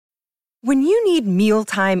When you need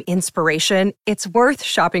mealtime inspiration, it's worth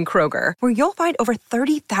shopping Kroger, where you'll find over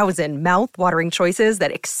 30,000 mouth-watering choices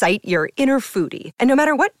that excite your inner foodie. And no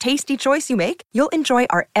matter what tasty choice you make, you'll enjoy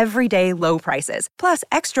our everyday low prices, plus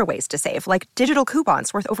extra ways to save, like digital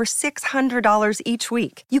coupons worth over $600 each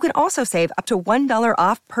week. You can also save up to $1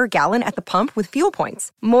 off per gallon at the pump with fuel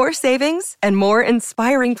points. More savings and more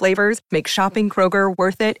inspiring flavors make shopping Kroger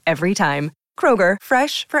worth it every time. Kroger,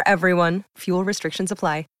 fresh for everyone. Fuel restrictions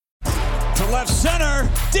apply. To left center,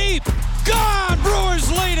 deep, gone! Brewers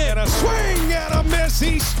lead it! And a swing and a miss,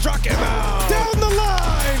 he struck him out! Down the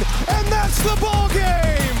line, and that's the ball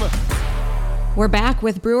game! We're back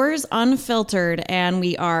with Brewers Unfiltered, and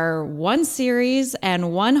we are one series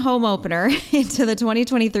and one home opener into the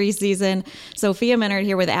 2023 season. Sophia Minard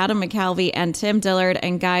here with Adam McCalvey and Tim Dillard.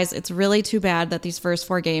 And guys, it's really too bad that these first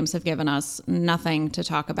 4 games have given us nothing to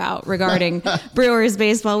talk about regarding Brewers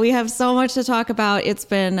baseball. We have so much to talk about. It's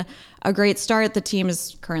been a great start. The team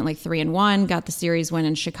is currently 3-1, got the series win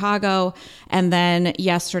in Chicago. And then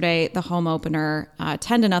yesterday, the home opener,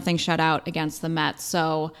 10-0 shutout against the Mets.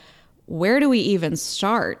 So where do we even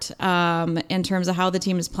start in terms of how the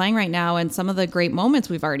team is playing right now and some of the great moments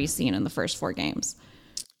we've already seen in the first 4 games?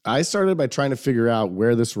 I started by trying to figure out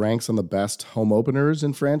where this ranks on the best home openers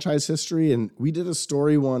in franchise history. And we did a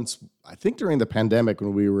story once, I think during the pandemic,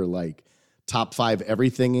 when we were like top 5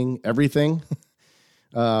 everything.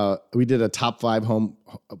 We did a top 5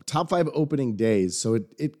 opening days. So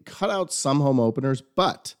it cut out some home openers,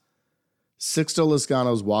 but Sixto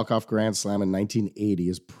Lezcano's walk-off grand slam in 1980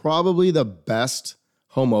 is probably the best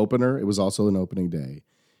home opener. It was also an opening day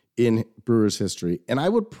in Brewers history. And I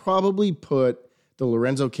would probably put the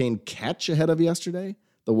Lorenzo Cain catch ahead of yesterday,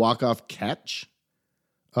 the walk-off catch.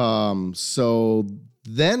 So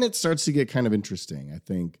then it starts to get kind of interesting. I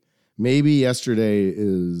think maybe yesterday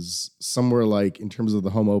is somewhere like, in terms of the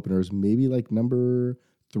home openers, maybe like number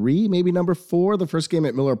 3, maybe number 4. The first game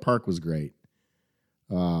at Miller Park was great.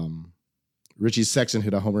 Richie Sexton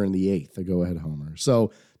hit a homer in the 8th, a go-ahead homer.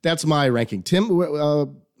 So that's my ranking. Tim,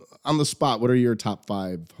 on the spot, what are your top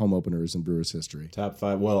 5 home openers in Brewers history? Top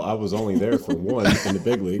 5? Well, I was only there for one in the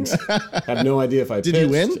big leagues. Have no idea if I pitched. Did you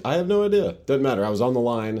win? I have no idea. Doesn't matter. I was on the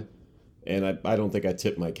line, and I don't think I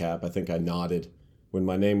tipped my cap. I think I nodded when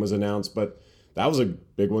my name was announced, but that was a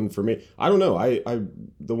big one for me. I don't know.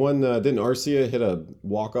 The one, didn't Arcia hit a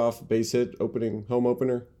walk-off base hit home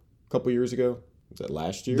opener a couple years ago? Was that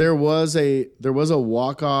last year? There was a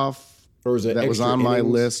walk-off or was it that was on innings? my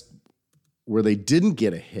list where they didn't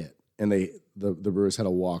get a hit, and the Brewers had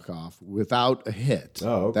a walk-off without a hit.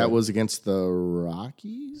 Oh, okay. That was against the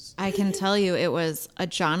Rockies? I can tell you it was a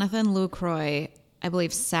Jonathan Lucroy, I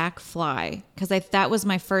believe, sac fly, because that was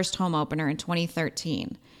my first home opener in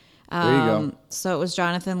 2013. There you go. So it was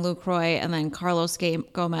Jonathan Lucroy, and then Carlos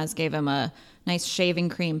Gomez gave him a nice shaving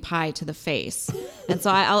cream pie to the face. And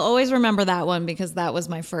so I'll always remember that one because that was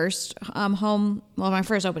my first my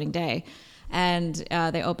first opening day. And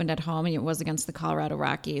they opened at home, and it was against the Colorado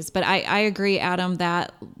Rockies. But I agree, Adam,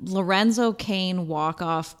 that Lorenzo Cain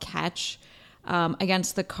walk-off catch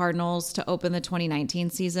against the Cardinals to open the 2019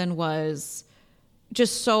 season was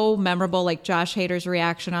just so memorable, like Josh Hader's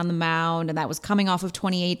reaction on the mound, and that was coming off of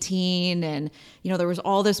 2018, and there was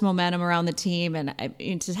all this momentum around the team, and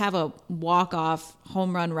to have a walk-off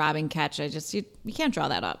home run robbing catch, you can't draw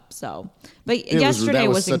that up. So, but yesterday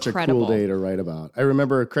was such incredible. A cool day to write about. I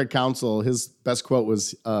remember Craig Counsell, his best quote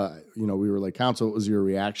was, we were like, Counsell, what was your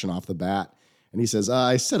reaction off the bat? And he says,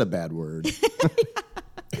 I said a bad word.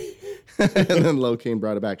 And then Locaine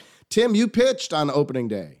brought it back. Tim, you pitched on opening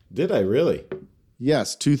day. Did I really?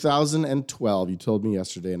 Yes, 2012. You told me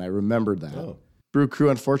yesterday, and I remembered that. Oh. Brew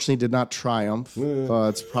Crew, unfortunately, did not triumph.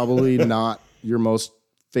 It's probably not your most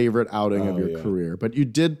favorite outing of your career, but you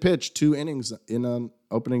did pitch 2 innings in an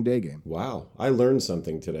opening day game. Wow. I learned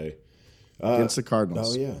something today. Against the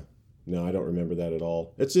Cardinals. Oh, yeah. No, I don't remember that at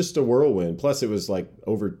all. It's just a whirlwind. Plus, it was like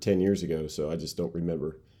over 10 years ago, so I just don't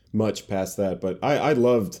remember much past that. But I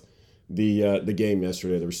loved the game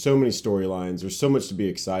yesterday. There were so many storylines. There's so much to be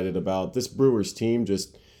excited about. This Brewers team,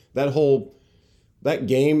 just that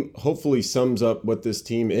game hopefully sums up what this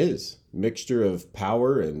team is. Mixture of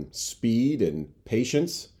power and speed and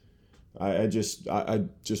patience. I just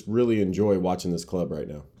really enjoy watching this club right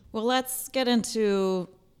now. Well, let's get into,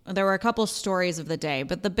 there were a couple stories of the day,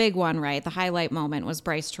 but the big one, right, the highlight moment was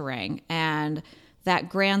Bryce Terang. And that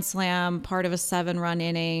grand slam, part of a 7-run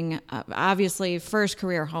inning, obviously first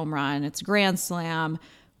career home run. It's grand slam.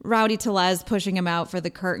 Rowdy Tellez pushing him out for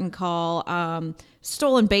the curtain call.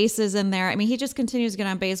 Stolen bases in there. I mean, he just continues to get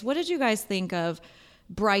on base. What did you guys think of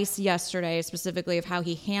Bryce yesterday, specifically of how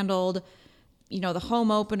he handled the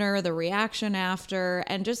home opener, the reaction after,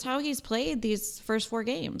 and just how he's played these first 4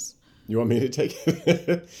 games. You want me to take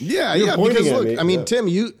it? Yeah. Because look, I mean, Tim,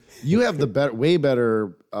 you have the way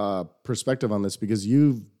better perspective on this because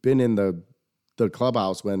you've been in the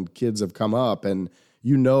clubhouse when kids have come up, and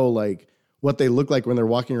like what they look like when they're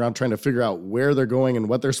walking around trying to figure out where they're going and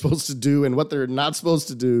what they're supposed to do and what they're not supposed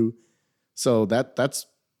to do. So that's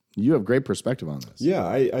you have great perspective on this. Yeah,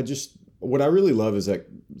 I just what I really love is that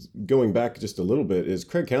going back just a little bit is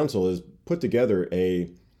Craig Counsell has put together a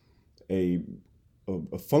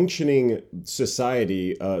functioning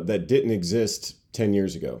society that didn't exist 10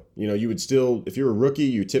 years ago. You would still, if you were a rookie,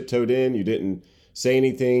 you tiptoed in, you didn't say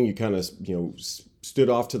anything, you kind of, stood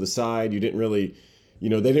off to the side. You didn't really, they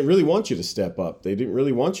didn't really want you to step up. They didn't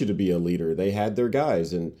really want you to be a leader. They had their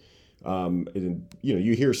guys. And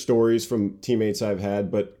you hear stories from teammates I've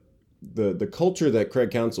had, but the culture that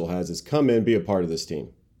Craig Counsell has is come in, be a part of this team.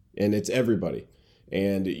 And it's everybody.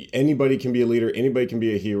 And anybody can be a leader. Anybody can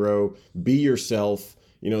be a hero. Be yourself.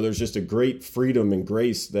 There's just a great freedom and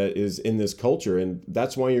grace that is in this culture. And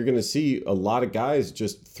that's why you're going to see a lot of guys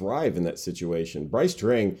just thrive in that situation. Bryce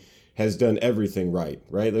Terang has done everything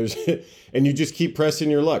right? And you just keep pressing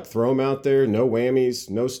your luck. Throw him out there. No whammies,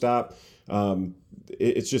 no stop.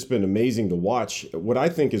 It's just been amazing to watch. What I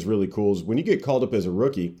think is really cool is when you get called up as a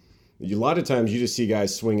rookie, a lot of times you just see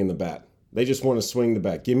guys swinging the bat. They just want to swing the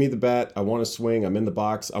bat. Give me the bat. I want to swing. I'm in the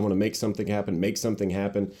box. I want to make something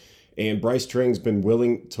happen. And Bryce Terang's been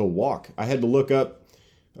willing to walk. I had to look up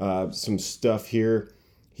some stuff here.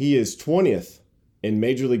 He is 20th in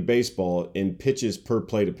Major League Baseball in pitches per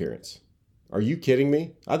plate appearance. Are you kidding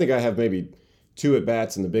me? I think I have maybe 2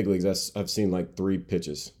 at-bats in the big leagues. I've seen like 3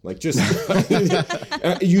 pitches. I'm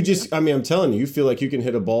telling you, you feel like you can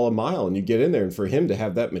hit a ball a mile and you get in there. And for him to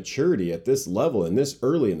have that maturity at this level and this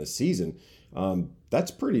early in the season,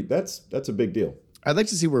 that's a big deal. I'd like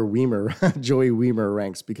to see where Joey Wiemer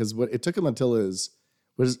ranks, because it took him until was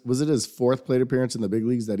it his 4th plate appearance in the big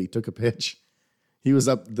leagues that he took a pitch. He was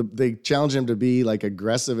up. They challenged him to be like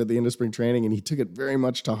aggressive at the end of spring training, and he took it very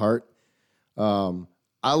much to heart.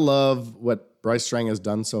 I love what Bryce Terang has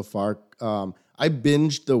done so far. I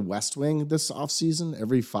binged The West Wing this offseason.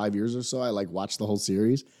 Every 5 years or so, I watch the whole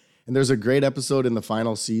series. And there's a great episode in the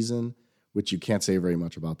final season, which you can't say very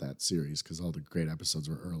much about that series because all the great episodes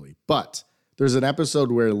were early. But there's an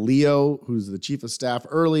episode where Leo, who's the chief of staff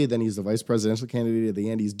early, then he's the vice presidential candidate at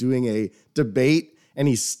the end, he's doing a debate and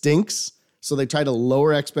he stinks. So they try to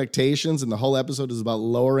lower expectations, and the whole episode is about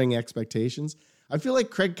lowering expectations. I feel like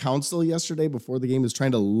Craig Counsell yesterday before the game is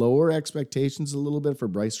trying to lower expectations a little bit for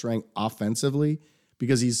Bryce Terang offensively,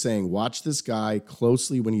 because he's saying, watch this guy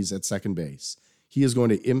closely when he's at second base. He is going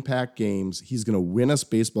to impact games. He's going to win us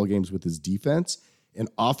baseball games with his defense. And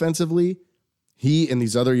offensively, he and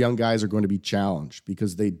these other young guys are going to be challenged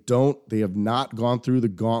because they have not gone through the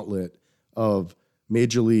gauntlet of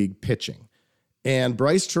major league pitching. And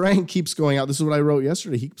Bryce Terang keeps going out. This is what I wrote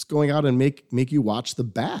yesterday. He keeps going out and make you watch the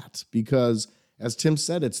bat because, as Tim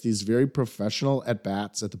said, it's these very professional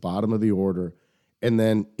at-bats at the bottom of the order and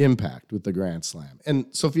then impact with the grand slam. And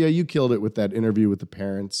Sophia, you killed it with that interview with the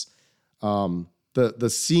parents. The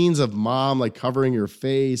scenes of mom covering her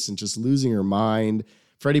face and just losing her mind.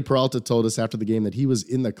 Freddie Peralta told us after the game that he was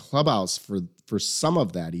in the clubhouse for some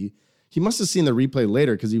of that. He must have seen the replay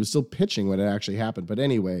later because he was still pitching when it actually happened. But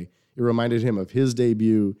anyway, it reminded him of his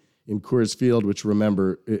debut in Coors Field, which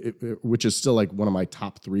is still one of my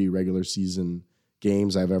top 3 regular season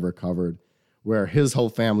games I've ever covered, where his whole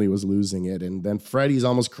family was losing it. And then Freddie's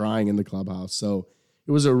almost crying in the clubhouse. So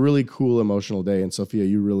it was a really cool, emotional day. And Sophia,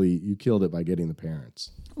 you killed it by getting the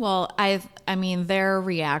parents. Well, their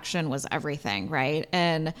reaction was everything, right?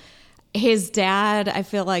 And his dad, I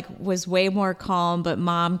feel like, was way more calm, but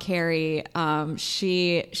mom, Carrie,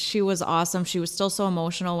 she was awesome. She was still so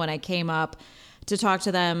emotional when I came up to talk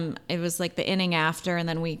to them. It was the inning after, and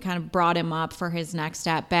then we kind of brought him up for his next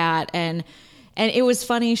at bat. And it was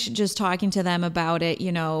funny just talking to them about it.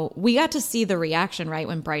 We got to see the reaction, right,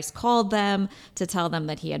 when Bryce called them to tell them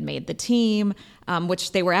that he had made the team,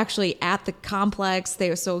 which they were actually at the complex. They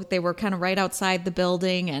were kind of right outside the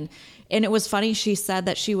building. And it was funny. She said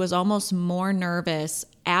that she was almost more nervous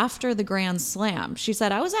after the grand slam. She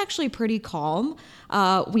said, I was actually pretty calm,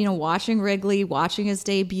 watching Wrigley, watching his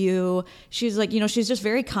debut. She's she's just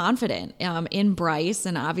very confident in Bryce.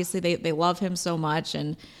 And obviously they love him so much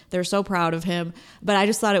and they're so proud of him. But I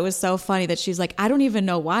just thought it was so funny that she's I don't even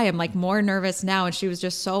know why. I'm more nervous now. And she was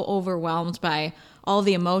just so overwhelmed by all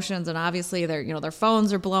the emotions. And obviously their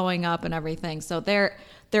phones are blowing up and everything. So they're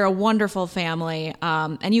a wonderful family.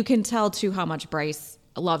 And you can tell too how much Bryce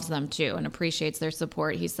loves them too and appreciates their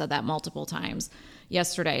support. He said that multiple times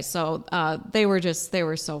yesterday. So they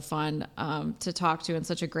were so fun to talk to, and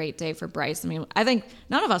such a great day for Bryce. I mean, I think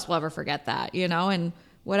none of us will ever forget that, and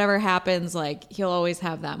whatever happens, like, he'll always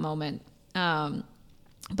have that moment.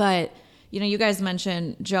 But, you guys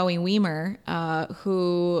mentioned Joey Wiemer,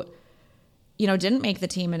 who, didn't make the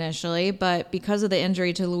team initially, but because of the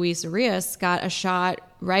injury to Luis Urias, got a shot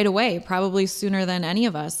right away, probably sooner than any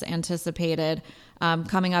of us anticipated,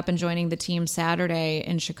 coming up and joining the team Saturday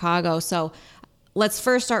in Chicago. So let's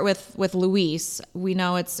first start with Luis. We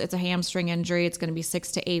know it's a hamstring injury. It's going to be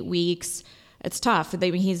 6 to 8 weeks. It's tough.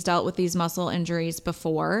 He's dealt with these muscle injuries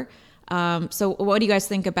before. So what do you guys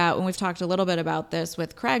think about, and we've talked a little bit about this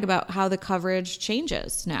with Craig, about how the coverage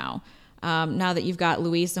changes now that you've got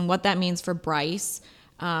Luis, and what that means for Bryce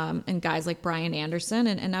and guys like Brian Anderson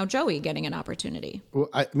and now Joey getting an opportunity? Well,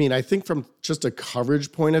 I think from just a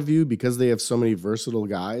coverage point of view, because they have so many versatile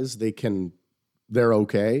guys, they're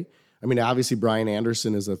okay. I mean, obviously Brian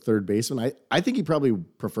Anderson is a third baseman. I think he probably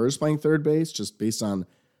prefers playing third base, just based on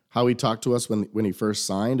how he talked to us when he first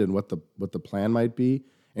signed and what the plan might be.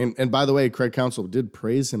 And by the way, Craig Counsell did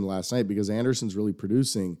praise him last night because Anderson's really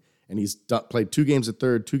producing, and he's played 2 games at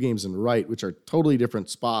third, 2 games in right, which are totally different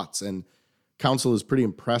spots. And Counsell is pretty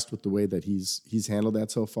impressed with the way that he's handled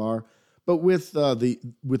that so far. But with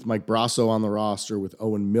Mike Brasso on the roster, with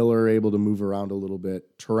Owen Miller able to move around a little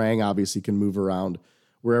bit, Turang obviously can move around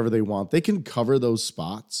wherever they want. They can cover those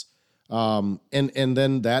spots. And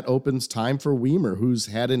then that opens time for Wiemer, who's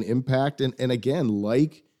had an impact. And again,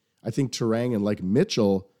 like I think Turang and like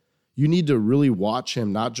Mitchell, you need to really watch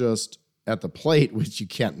him, not just at the plate, which you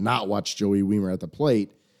can't not watch Joey Wiemer at the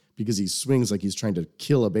plate because he swings like he's trying to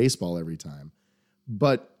kill a baseball every time,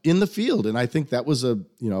 but in the field. And I think that was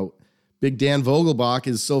Big Dan Vogelbach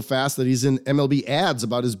is so fast that he's in MLB ads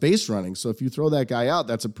about his base running. So if you throw that guy out,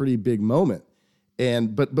 that's a pretty big moment.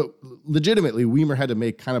 But legitimately, Wiemer had to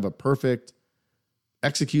make kind of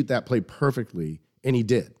execute that play perfectly, and he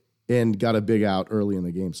did, and got a big out early in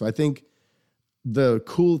the game. So I think the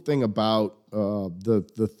cool thing about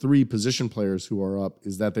the 3 position players who are up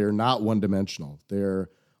is that they're not one-dimensional. They're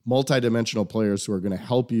multi-dimensional players who are going to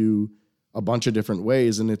help you a bunch of different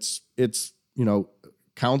ways. And it's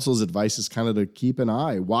Counsell's advice is kind of to keep an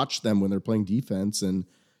eye, watch them when they're playing defense, and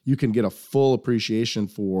you can get a full appreciation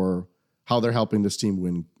for how they're helping this team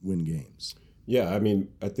win games. Yeah, I mean,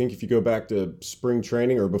 I think if you go back to spring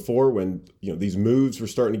training or before, when these moves were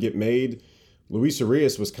starting to get made, Luis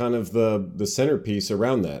Urias was kind of the centerpiece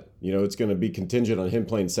around that. It's going to be contingent on him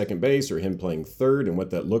playing second base or him playing third and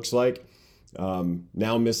what that looks like.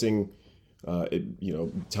 Now missing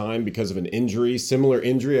time because of an injury, similar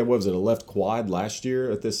injury. What was it, a left quad last year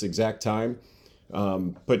at this exact time?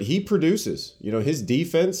 But he produces. His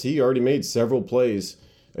defense, he already made several plays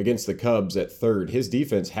against the Cubs at third. His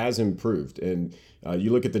defense has improved. And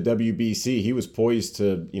you look at the WBC, he was poised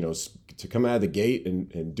to come out of the gate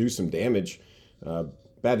and do some damage.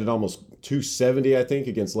 Batted almost 270, I think,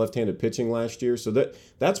 against left-handed pitching last year. So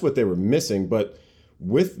that's what they were missing. But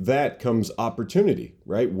with that comes opportunity,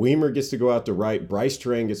 right? Wiemer gets to go out to right. Bryce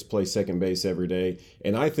Turang gets to play second base every day.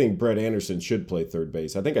 And I think Brett Anderson should play third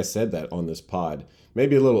base. I think I said that on this pod.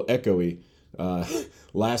 Maybe a little echoey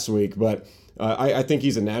last week, but I think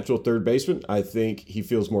he's a natural third baseman. I think he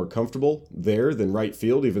feels more comfortable there than right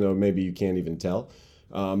field, even though maybe you can't even tell.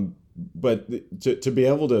 But to be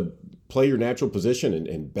able to play your natural position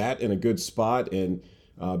and bat in a good spot and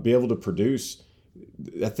be able to produce,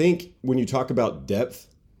 I think when you talk about depth,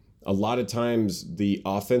 a lot of times the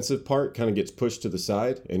offensive part kind of gets pushed to the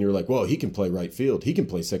side, and you're like, well, he can play right field, he can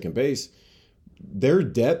play second base. Their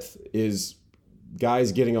depth is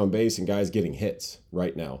guys getting on base and guys getting hits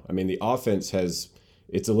right now. I mean, the offense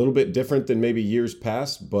it's a little bit different than maybe years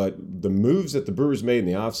past, but the moves that the Brewers made in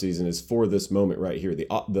the offseason is for this moment right here.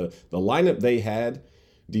 The lineup they had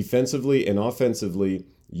defensively and offensively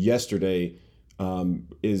yesterday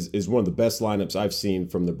is one of the best lineups I've seen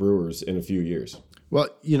from the Brewers in a few years. Well,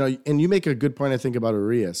 and you make a good point, I think, about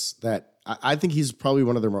Urias, that I think he's probably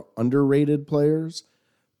one of the more underrated players.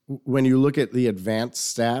 When you look at the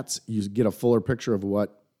advanced stats, you get a fuller picture of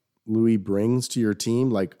what Louis brings to your team.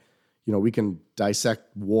 Like, we can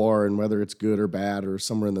dissect WAR and whether it's good or bad or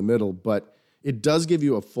somewhere in the middle, but it does give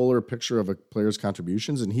you a fuller picture of a player's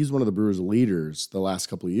contributions. And he's one of the Brewers' leaders the last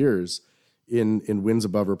couple of years in wins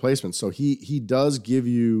above replacement. So he does give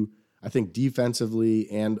you, I think, defensively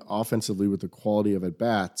and offensively with the quality of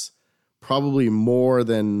at-bats, probably more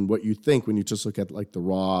than what you think when you just look at like the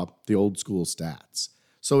old school stats.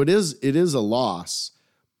 So it is a loss,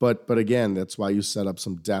 But again, that's why you set up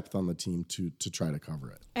some depth on the team to try to cover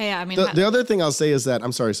it. Yeah, I mean, the other thing I'll say is that,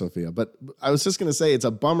 I'm sorry, Sophia, but I was just going to say it's a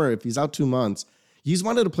bummer if he's out 2 months. He's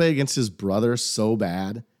wanted to play against his brother so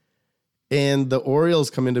bad. And the Orioles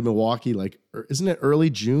come into Milwaukee, like, isn't it early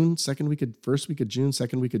June, first week of June,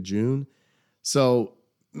 second week of June? So,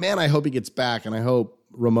 man, I hope he gets back, and I hope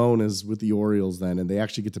Ramon is with the Orioles then, and they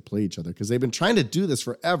actually get to play each other, because they've been trying to do this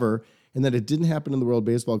forever, and then it didn't happen in the World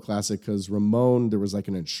Baseball Classic because Ramon, there was like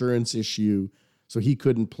an insurance issue, so he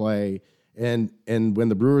couldn't play. And when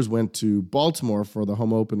the Brewers went to Baltimore for the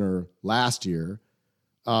home opener last year,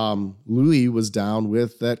 Louis was down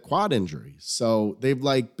with that quad injury. So they've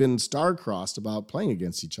like been star-crossed about playing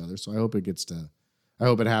against each other. So I hope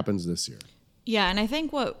it happens this year. Yeah, and I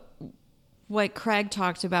think what Craig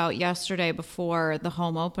talked about yesterday before the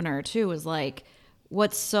home opener too was like,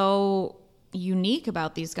 what's so unique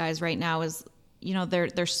about these guys right now is, you know,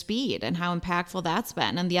 their speed and how impactful that's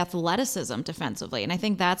been, and the athleticism defensively. And I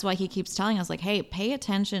think that's why he keeps telling us, like, hey, pay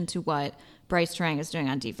attention to what Bryce Trang is doing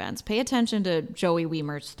on defense. Pay attention to Joey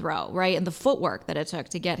Wiemer's throw, right? And the footwork that it took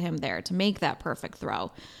to get him there, to make that perfect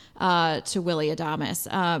throw to Willy Adames.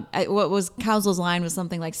 What was Council's line was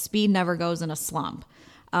something like, speed never goes in a slump.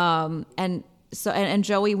 And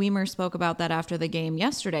Joey Wiemer spoke about that after the game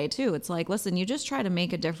yesterday too. It's like, listen, you just try to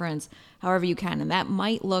make a difference however you can. And that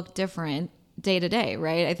might look different day to day,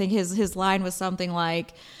 right? I think his line was something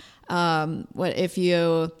like, what if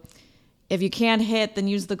you can't hit, then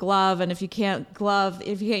use the glove, and if you can't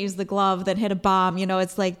use the glove, then hit a bomb. You know,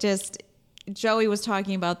 it's like, just Joey was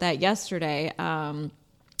talking about that yesterday. And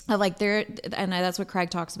that's what Craig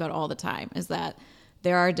talks about all the time, is that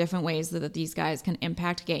there are different ways that these guys can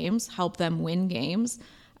impact games, help them win games.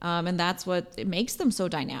 And that's what it makes them so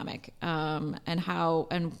dynamic, and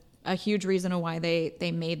a huge reason of why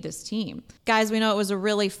they made this team. Guys, we know it was a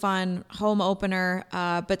really fun home opener,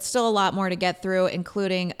 but still a lot more to get through,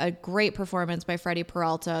 including a great performance by Freddie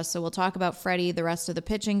Peralta. So we'll talk about Freddie, the rest of the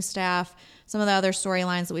pitching staff, some of the other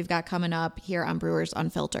storylines that we've got coming up here on Brewers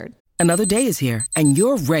Unfiltered. Another day is here, and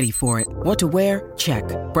you're ready for it. What to wear? Check.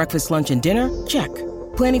 Breakfast, lunch, and dinner? Check.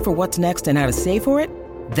 Planning for what's next and how to save for it?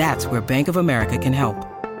 That's where Bank of America can help.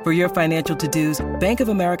 For your financial to-dos, Bank of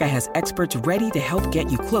America has experts ready to help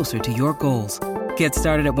get you closer to your goals. Get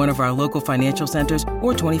started at one of our local financial centers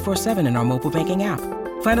or 24/7 in our mobile banking app.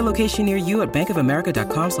 Find a location near you at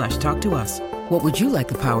bankofamerica.com/talktous. What would you like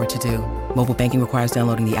the power to do? Mobile banking requires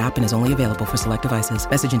downloading the app and is only available for select devices.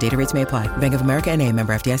 Message and data rates may apply. Bank of America N.A.,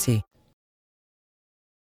 member FDIC.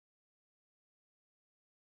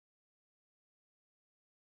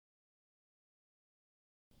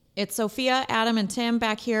 It's Sophia, Adam, and Tim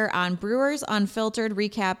back here on Brewers Unfiltered,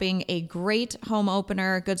 recapping a great home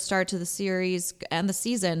opener, good start to the series and the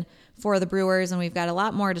season for the Brewers, and we've got a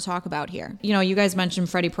lot more to talk about here. You know, you guys mentioned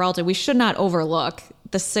Freddie Peralta. We should not overlook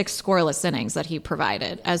the 6 scoreless innings that he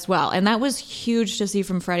provided as well, and that was huge to see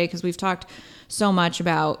from Freddie, because we've talked so much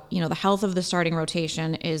about, you know, the health of the starting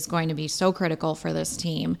rotation is going to be so critical for this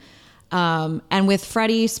team. And with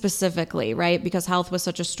Freddie specifically, right? Because health was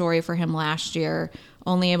such a story for him last year,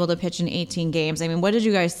 only able to pitch in 18 games. I mean, what did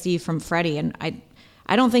you guys see from Freddie? And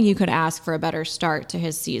I don't think you could ask for a better start to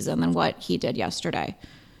his season than what he did yesterday.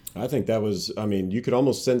 I think that was, I mean, you could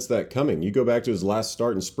almost sense that coming. You go back to his last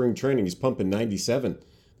start in spring training, he's pumping 97.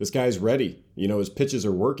 This guy's ready. You know, his pitches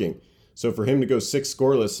are working. So for him to go 6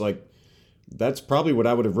 scoreless, like, that's probably what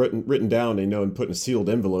I would have written down, you know, and put in a sealed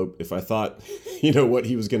envelope if I thought, you know, what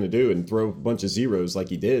he was going to do and throw a bunch of zeros like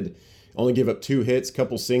he did. Only give up 2 hits,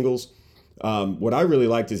 couple singles. What I really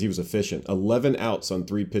liked is he was efficient. 11 outs on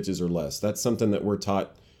 3 pitches or less. That's something that we're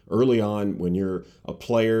taught early on when you're a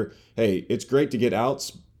player. Hey, it's great to get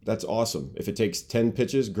outs. That's awesome. If it takes 10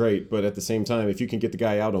 pitches, great. But at the same time, if you can get the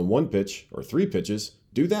guy out on 1 pitch or 3 pitches,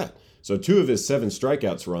 do that. So 2 of his 7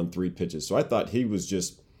 strikeouts were on 3 pitches. So I thought he was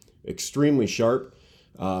just extremely sharp.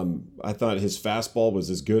 I thought his fastball was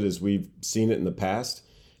as good as we've seen it in the past.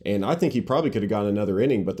 And I think he probably could have gone another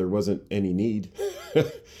inning, but there wasn't any need.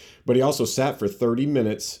 But he also sat for 30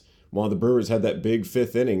 minutes while the Brewers had that big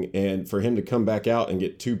 5th inning. And for him to come back out and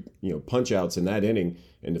get 2, punch outs in that inning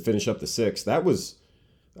and to finish up the 6th, that was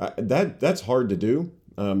that's hard to do.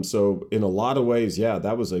 So in a lot of ways, yeah,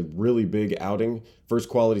 that was a really big outing. First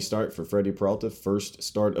quality start for Freddie Peralta, first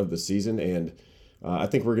start of the season. And I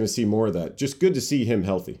think we're going to see more of that. Just good to see him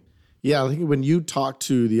healthy. Yeah, I think when you talk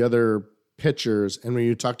to the other pitchers and when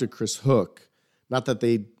you talk to Chris Hook, not that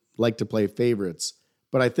they like to play favorites,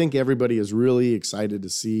 but I think everybody is really excited to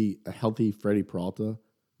see a healthy Freddie Peralta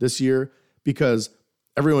this year, because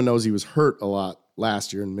everyone knows he was hurt a lot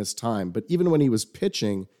last year and missed time. But even when he was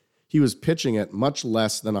pitching at much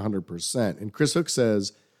less than 100%. And Chris Hook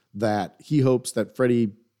says that he hopes that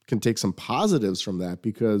Freddie can take some positives from that,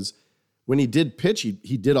 because when he did pitch,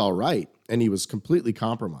 he did all right, and he was completely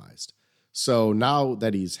compromised. So now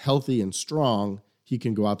that he's healthy and strong, he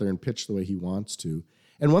can go out there and pitch the way he wants to.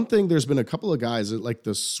 And one thing, there's been a couple of guys that, like,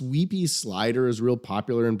 the sweepy slider is real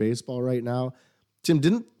popular in baseball right now. Tim,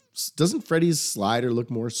 doesn't Freddie's slider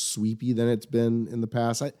look more sweepy than it's been in the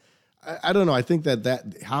past? I don't know. I think that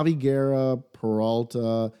Javi Guerra,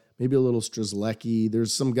 Peralta, maybe a little Strzelecki,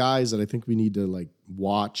 there's some guys that I think we need to, like,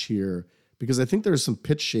 watch here, because I think there's some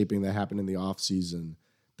pitch shaping that happened in the offseason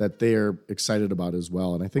that they're excited about as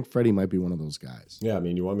well. And I think Freddie might be one of those guys. Yeah, I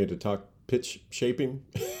mean, you want me to talk pitch shaping?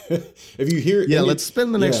 If you hear... Yeah, let's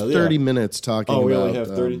spend the next 30 minutes talking about... Oh, we only have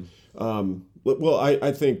 30? Well,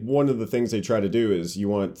 I think one of the things they try to do is you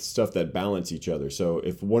want stuff that balance each other. So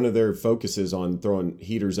if one of their focuses on throwing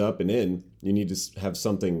heaters up and in, you need to have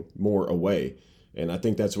something more away. And I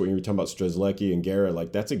think that's what you're talking about, Strzelecki and Guerra.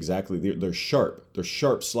 Like, that's exactly... They're sharp. They're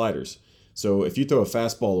sharp sliders. So if you throw a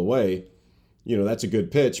fastball away, you know, that's a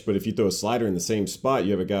good pitch. But if you throw a slider in the same spot,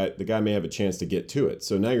 you have the guy may have a chance to get to it.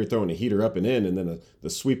 So now you're throwing a heater up and in, and then the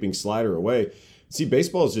sweeping slider away. See,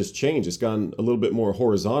 baseball has just changed. It's gone a little bit more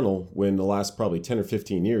horizontal, when the last probably 10 or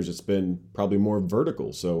 15 years, it's been probably more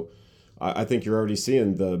vertical. So I think you're already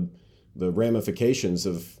seeing the ramifications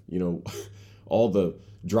of, you know, all the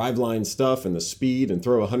driveline stuff and the speed, and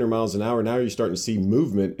throw 100 miles an hour. Now you're starting to see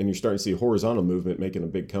movement, and you're starting to see horizontal movement making a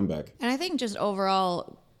big comeback. And I think just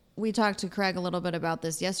overall, we talked to Craig a little bit about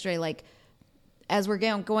this yesterday, like, as we're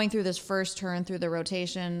going through this first turn through the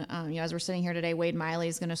rotation, as we're sitting here today, Wade Miley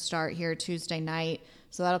is going to start here Tuesday night.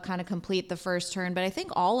 So that'll kind of complete the first turn. But I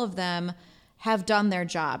think all of them have done their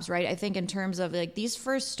jobs, right? I think in terms of, like, these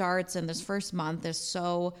first starts and this first month is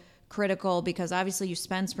so critical, because obviously you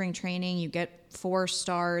spend spring training, you get 4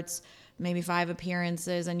 starts, maybe 5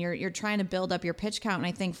 appearances, and you're trying to build up your pitch count. And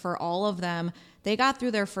I think for all of them, they got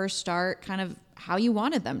through their first start kind of how you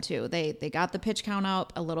wanted them to. They got the pitch count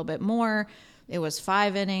out a little bit more. It was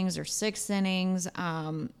 5 innings or 6 innings.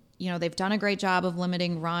 They've done a great job of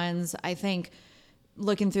limiting runs. I think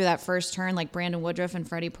looking through that first turn, like Brandon Woodruff and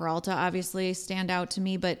Freddie Peralta obviously stand out to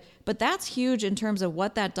me, but that's huge in terms of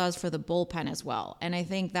what that does for the bullpen as well. And I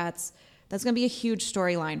think that's going to be a huge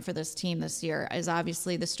storyline for this team this year, is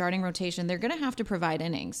obviously the starting rotation. They're going to have to provide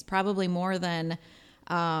innings, probably more than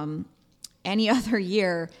any other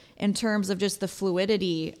year, in terms of just the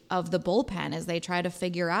fluidity of the bullpen as they try to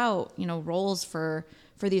figure out, roles for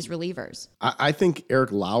these relievers. I think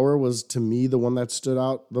Eric Lauer was, to me, the one that stood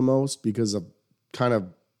out the most because of kind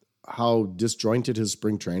of how disjointed his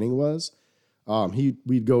spring training was.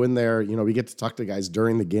 We'd go in there, we get to talk to guys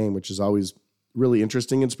during the game, which is always really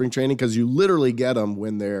interesting in spring training, because you literally get them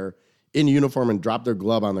when they're in uniform and drop their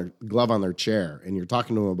glove on their chair, and you're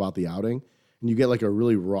talking to them about the outing, and you get like a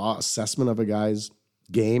really raw assessment of a guy's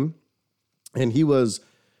game. And he was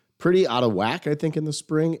pretty out of whack, I think, in the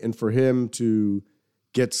spring. And for him to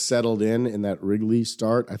get settled in that Wrigley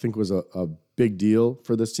start, I think was a big deal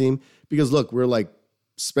for this team. Because look, we're like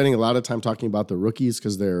spending a lot of time talking about the rookies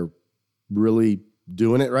because they're really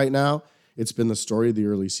doing it right now. It's been the story of the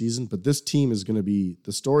early season, but this team the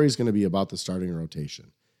story is going to be about the starting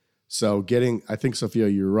rotation. So I think, Sophia,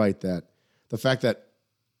 you're right that the fact that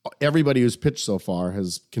everybody who's pitched so far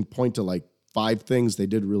can point to like 5 things they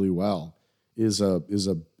did really well is a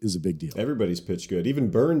big deal. Everybody's pitched good. Even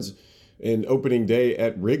Burns in opening day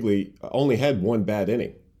at Wrigley only had 1 bad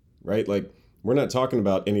inning, right? Like, we're not talking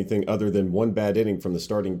about anything other than 1 bad inning from the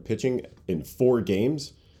starting pitching in 4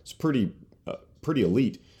 games. It's pretty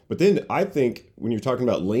elite. But then I think when you're talking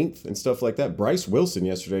about length and stuff like that, Bryce Wilson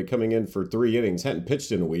yesterday coming in for 3 innings, hadn't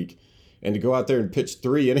pitched in a week, and to go out there and pitch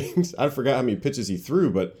 3 innings, I forgot how many pitches he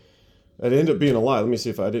threw, but it ended up being a lot. Let me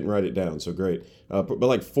see if I didn't write it down. So great. But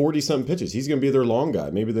like 40-something pitches. He's going to be their long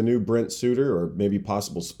guy, maybe the new Brent Suter or maybe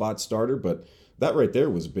possible spot starter, but that right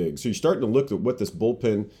there was big. So you're starting to look at what this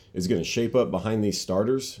bullpen is going to shape up behind these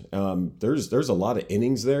starters. There's a lot of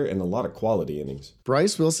innings there and a lot of quality innings.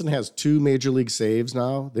 Bryce Wilson has 2 major league saves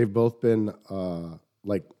now. They've both been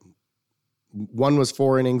one was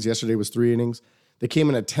 4 innings. Yesterday was 3 innings. They came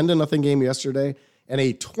in a 10-0 game yesterday and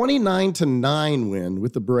a 29-9 win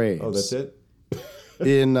with the Braves. Oh, that's it?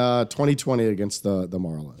 in 2020 against the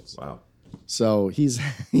Marlins. Wow. So he's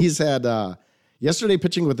had yesterday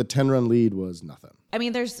pitching with a 10-run lead was nothing. I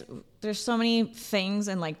mean, there's so many things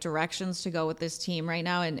and like directions to go with this team right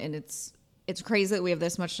now, and it's crazy that we have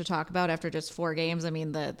this much to talk about after just 4 games. I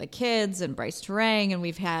mean, the kids and Bryce Terang, and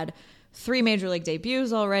we've had 3 major league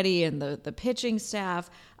debuts already, and the pitching staff.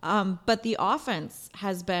 But the offense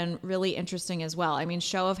has been really interesting as well. I mean,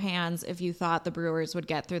 show of hands, if you thought the Brewers would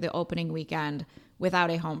get through the opening weekend without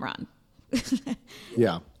a home run.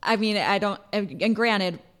 Yeah. I mean, and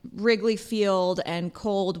granted, Wrigley Field and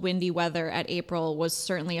cold, windy weather at April was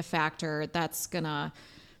certainly a factor. That's going to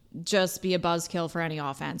just be a buzzkill for any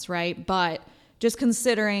offense, right? But just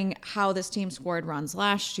considering how this team scored runs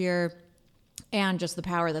last year and just the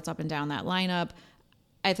power that's up and down that lineup,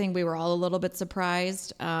 I think we were all a little bit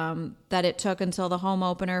surprised that it took until the home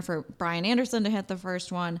opener for Brian Anderson to hit the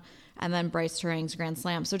first one and then Bryce Turang's grand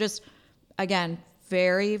slam. So just, again,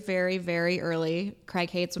 very, very, very early. Craig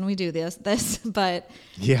hates when we do this, but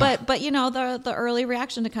the early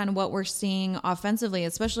reaction to kind of what we're seeing offensively,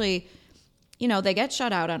 especially, they get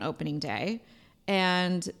shut out on opening day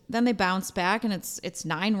and then they bounce back and it's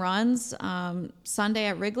 9 runs Sunday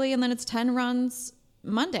at Wrigley and then it's 10 runs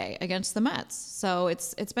Monday against the Mets. So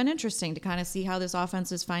it's been interesting to kind of see how this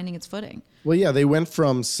offense is finding its footing. Well, yeah, they went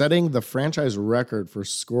from setting the franchise record for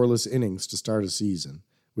scoreless innings to start a season,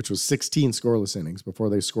 which was 16 scoreless innings before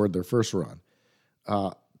they scored their first run,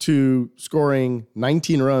 to scoring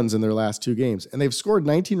 19 runs in their last 2 games. And they've scored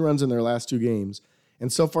 19 runs in their last 2 games.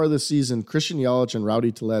 And so far this season, Christian Yelich and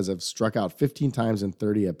Rowdy Tellez have struck out 15 times in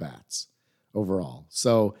 30 at-bats overall.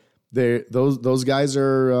 So those guys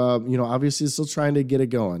are, obviously still trying to get it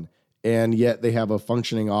going. And yet they have a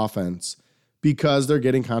functioning offense because they're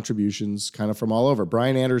getting contributions kind of from all over.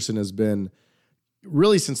 Brian Anderson has been,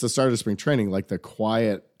 really since the start of spring training, like the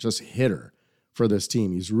quiet just hitter for this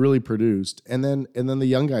team. He's really produced. And then the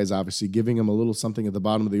young guys obviously giving him a little something at the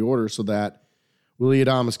bottom of the order so that Willy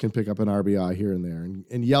Adames can pick up an RBI here and there, and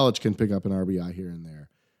Yelich can pick up an RBI here and there.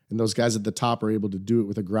 And those guys at the top are able to do it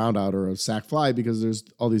with a ground out or a sac fly because there's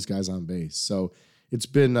all these guys on base. So it's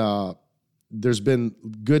been there's been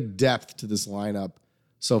good depth to this lineup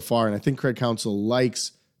so far. And I think Craig Counsell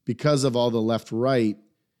likes, because of all the left-right,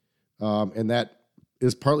 and that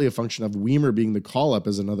is partly a function of Weimer being the call-up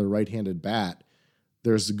as another right-handed bat.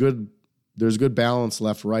 There's good balance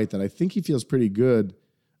left-right that I think he feels pretty good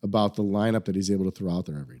about the lineup that he's able to throw out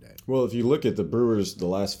there every day. Well, if you look at the Brewers the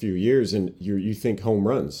last few years, and you think home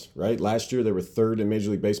runs, right? Last year they were 3rd in Major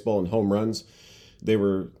League Baseball in home runs. They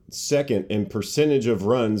were 2nd in percentage of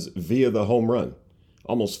runs via the home run.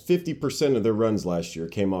 Almost 50% of their runs last year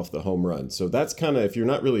came off the home run. So that's kind of, if you're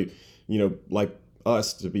not really, like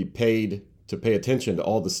us, to be paid to pay attention to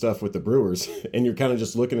all the stuff with the Brewers, and you're kind of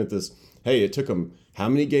just looking at this, hey, it took them how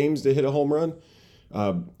many games to hit a home run?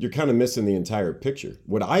 You're kind of missing the entire picture.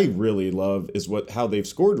 What I really love is how they've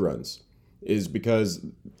scored runs, is because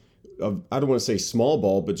of, I don't want to say small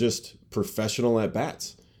ball, but just professional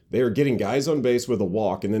at-bats. They are getting guys on base with a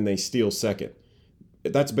walk, and then they steal second.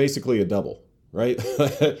 That's basically a double, right?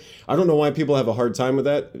 I don't know why people have a hard time with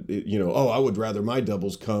that. I would rather my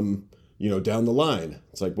doubles come, down the line.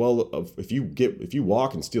 It's like, well, if you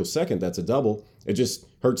walk and steal second, that's a double. It just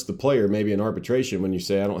hurts the player maybe in arbitration when you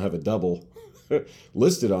say I don't have a double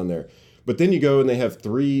listed on there. But then you go and they have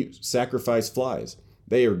 3 sacrifice flies.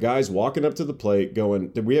 They are guys walking up to the plate going,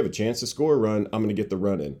 did we have a chance to score a run? I'm going to get the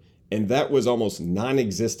run in. And that was almost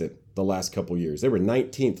non-existent the last couple years. They were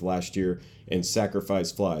 19th last year in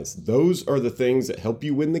sacrifice flies. Those are the things that help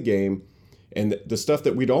you win the game, and the stuff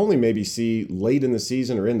that we'd only maybe see late in the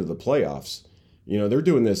season or into the playoffs. They're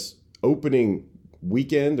doing this opening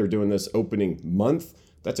weekend. They're doing this opening month.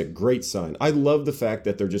 That's a great sign. I love the fact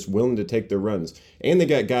that they're just willing to take their runs. And they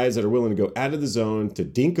got guys that are willing to go out of the zone to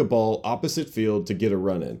dink a ball opposite field to get a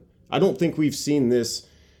run in. I don't think we've seen this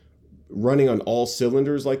running on all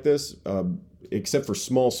cylinders like this, except for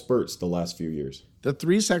small spurts the last few years. The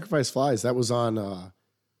 3 sacrifice flies, that was on,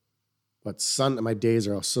 Sunday? My days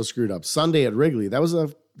are all so screwed up. Sunday at Wrigley,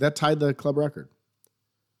 that tied the club record.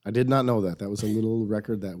 I did not know that. That was a little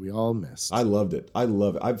record that we all missed. I loved it. I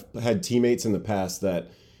love it. I've had teammates in the past that,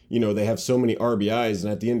 they have so many RBIs,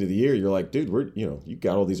 and at the end of the year, you're like, dude, you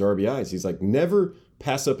got all these RBIs. He's like, never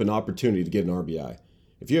pass up an opportunity to get an RBI.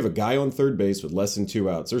 If you have a guy on third base with less than 2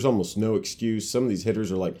 outs, there's almost no excuse. Some of these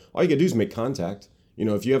hitters are like, all you got to do is make contact.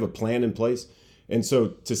 If you have a plan in place. And so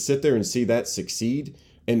to sit there and see that succeed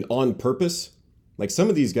and on purpose, like some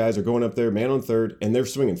of these guys are going up there, man on third, and they're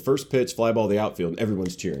swinging first pitch, fly ball to the outfield, and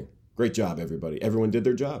everyone's cheering. Great job, everybody. Everyone did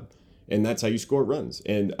their job. And that's how you score runs.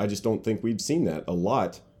 And I just don't think we've seen that a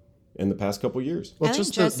lot in the past couple of years. Well,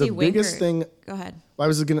 just the biggest thing. Go ahead.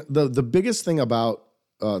 The biggest thing about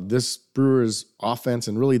this Brewers offense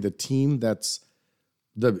and really the team that's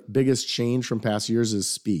the biggest change from past years is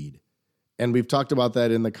speed. And we've talked about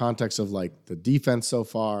that in the context of like the defense so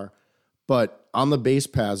far. But on the base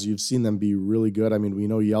paths, you've seen them be really good. I mean, we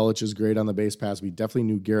know Yelich is great on the base paths. We definitely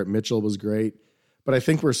knew Garrett Mitchell was great. But I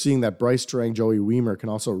think we're seeing that Bryce Turang, Joey Weimer can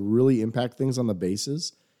also really impact things on the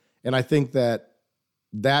bases. And I think that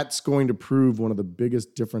that's going to prove one of the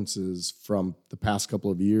biggest differences from the past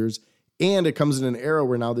couple of years. And it comes in an era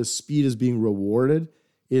where now this speed is being rewarded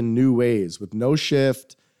in new ways with no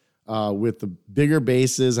shift, with the bigger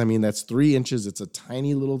bases. I mean, that's 3 inches. It's a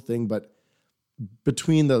tiny little thing, but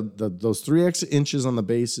between those 3 extra inches on the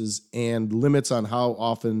bases and limits on how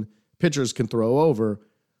often pitchers can throw over,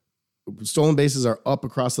 stolen bases are up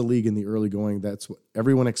across the league in the early going. That's what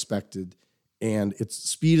everyone expected. And its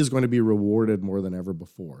speed is going to be rewarded more than ever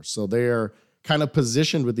before. So they're kind of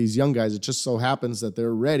positioned with these young guys. It just so happens that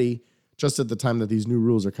they're ready just at the time that these new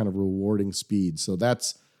rules are kind of rewarding speed. So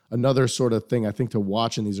that's another sort of thing I think to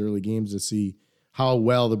watch in these early games to see how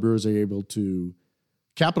well the Brewers are able to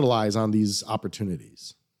capitalize on these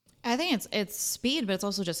opportunities. I think it's speed, but it's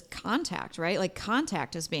also just contact, right? Like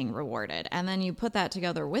contact is being rewarded. And then you put that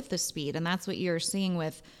together with the speed. And that's what you're seeing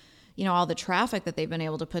with, all the traffic that they've been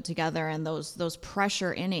able to put together and those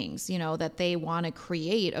pressure innings, that they want to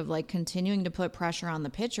create of like continuing to put pressure on the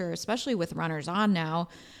pitcher, especially with runners on now.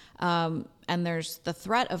 And there's the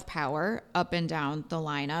threat of power up and down the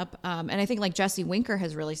lineup. And I think like Jesse Winker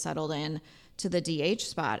has really settled in to the DH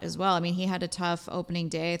spot as well. I mean, he had a tough opening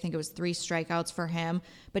day. I think it was 3 strikeouts for him,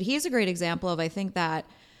 but he's a great example of, I think that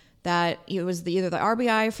it was either the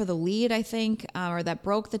RBI for the lead, I think, or that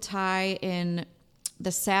broke the tie in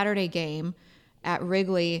the Saturday game at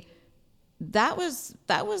Wrigley. That was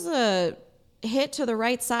a hit to the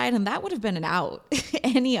right side, and that would have been an out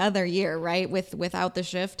any other year, right? Without the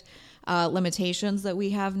shift limitations that we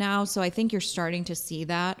have now. So I think you're starting to see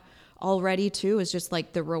that already too, is just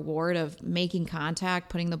like the reward of making contact,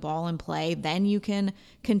 putting the ball in play. Then you can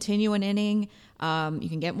continue an inning. You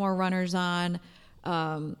can get more runners on.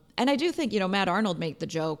 And I do think, Matt Arnold made the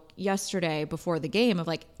joke yesterday before the game of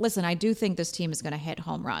like, listen, I do think this team is going to hit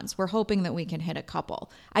home runs. We're hoping that we can hit a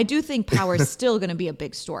couple. I do think power is still going to be a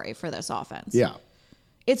big story for this offense. Yeah.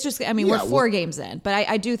 It's just, we're 4 games in, but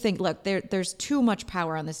I do think, look, there's too much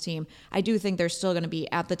power on this team. I do think they're still going to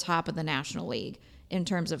be at the top of the National League in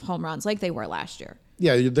terms of home runs like they were last year.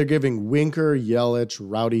 Yeah, they're giving Winker, Yelich,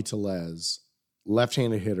 Rowdy Tellez,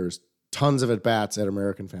 left-handed hitters, tons of at-bats at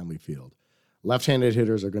American Family Field. Left-handed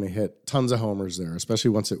hitters are going to hit tons of homers there,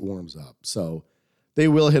 especially once it warms up. So they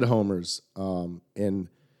will hit homers.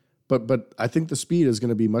 But I think the speed is going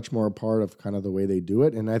to be much more a part of kind of the way they do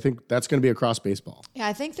it, and I think that's going to be across baseball. Yeah,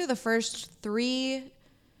 I think through the first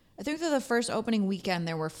opening weekend,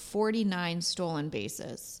 there were 49 stolen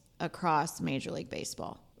bases across Major League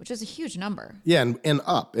Baseball, which is a huge number. Yeah, and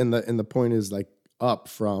up. And the point is like up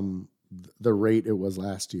from the rate it was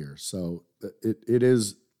last year. So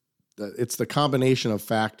it's the combination of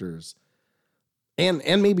factors and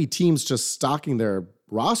maybe teams just stocking their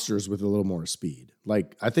rosters with a little more speed.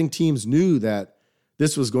 Like I think teams knew that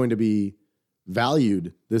this was going to be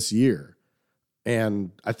valued this year.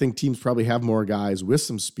 And I think teams probably have more guys with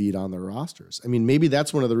some speed on their rosters. I mean, maybe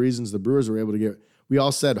that's one of the reasons the Brewers were able to get, we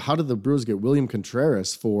all said, how did the Brewers get William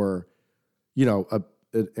Contreras for,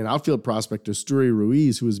 an outfield prospect to S2E4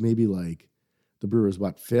 Ruiz, who was maybe like the Brewers,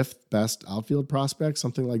 5th best outfield prospect,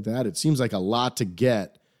 something like that. It seems like a lot to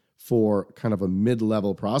get for kind of a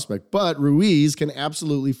mid-level prospect, but Ruiz can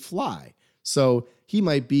absolutely fly. So he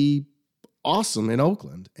might be awesome in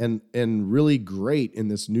Oakland and really great in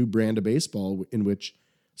this new brand of baseball in which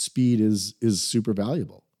speed is super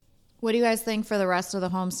valuable. What do you guys think for the rest of the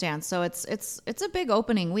homestand? So it's a big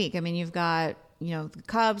opening week. I mean, you've got, the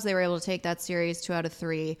Cubs, they were able to take that series 2 out of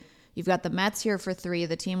 3. You've got the Mets here for 3.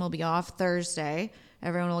 The team will be off Thursday.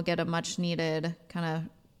 Everyone will get a much needed kind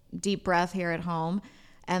of deep breath here at home.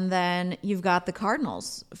 And then you've got the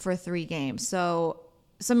Cardinals for 3 games. So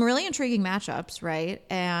some really intriguing matchups, right?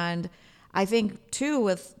 And I think too,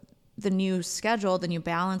 with the new schedule, the new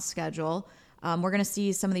balanced schedule, we're going to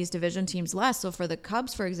see some of these division teams less. So for the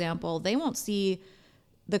Cubs, for example, they won't see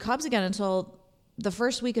the Cubs again until the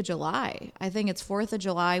first week of July. I think it's 4th of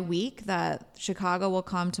July week that Chicago will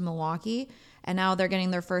come to Milwaukee, and now they're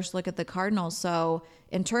getting their first look at the Cardinals. So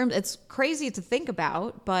it's crazy to think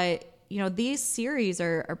about, but these series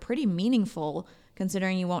are pretty meaningful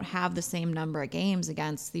considering you won't have the same number of games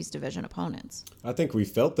against these division opponents. I think we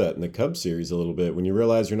felt that in the Cubs series a little bit. When you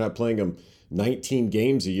realize you're not playing them 19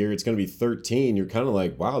 games a year, it's going to be 13. You're kind of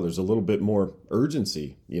like, wow, there's a little bit more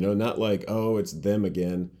urgency, not like, oh, it's them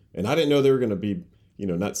again. And I didn't know they were going to be,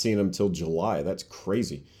 not seeing them till July. That's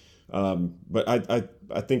crazy. But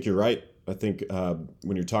I think you're right. I think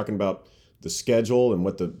when you're talking about the schedule and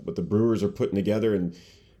what the Brewers are putting together, and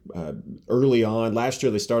early on last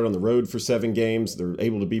year they started on the road for 7 games. They're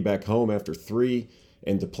able to be back home after 3,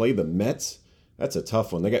 and to play the Mets, that's a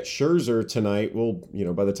tough one. They got Scherzer tonight. Well,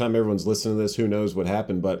 by the time everyone's listening to this, who knows what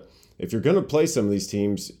happened? But if you're going to play some of these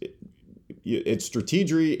teams, it's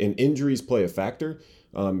strategy and injuries play a factor.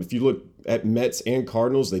 If you look at Mets and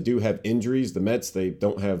Cardinals, they do have injuries. The Mets, they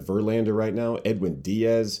don't have Verlander right now. Edwin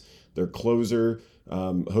Diaz, their closer,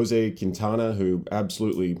 Jose Quintana, who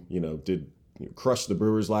absolutely, did crush the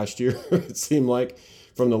Brewers last year, it seemed like,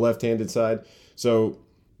 from the left-handed side. So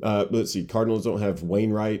let's see, Cardinals don't have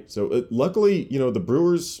Wainwright. So luckily, the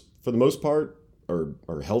Brewers, for the most part,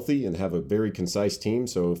 are healthy and have a very concise team.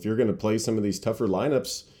 So if you're going to play some of these tougher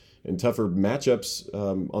lineups and tougher matchups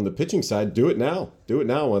on the pitching side, do it now. Do it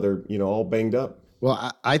now while they're all banged up.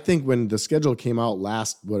 Well, I think when the schedule came out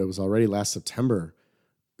already last September,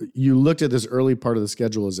 you looked at this early part of the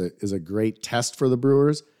schedule as a great test for the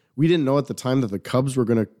Brewers. We didn't know at the time that the Cubs were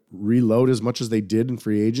going to reload as much as they did in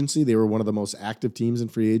free agency. They were one of the most active teams in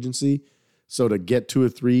free agency. So to get 2 or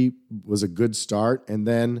 3 was a good start. And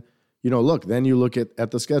then, then you look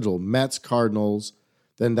at the schedule, Mets, Cardinals,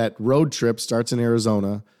 then that road trip starts in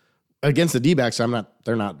Arizona. Against the D-backs,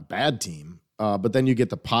 they're not a bad team. But then you get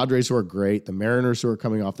the Padres, who are great, the Mariners, who are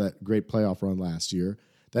coming off that great playoff run last year.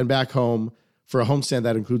 Then back home for a homestand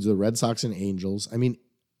that includes the Red Sox and Angels. I mean,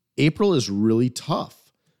 April is really tough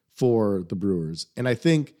for the Brewers. And I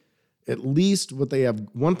think at least what they have,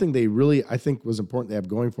 one thing they really, I think was important they have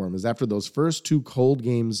going for them is after those first 2 cold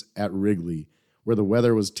games at Wrigley, where the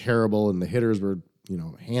weather was terrible and the hitters were,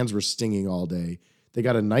 hands were stinging all day, they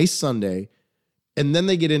got a nice Sunday. And then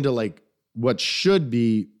they get into like what should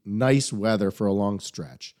be nice weather for a long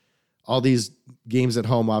stretch. All these games at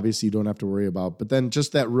home, obviously, you don't have to worry about. But then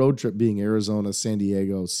just that road trip being Arizona, San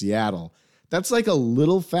Diego, Seattle, that's like a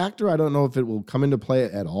little factor. I don't know if it will come into play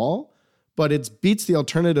at all, but it beats the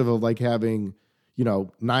alternative of like having,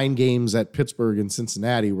 9 games at Pittsburgh and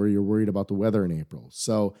Cincinnati where you're worried about the weather in April.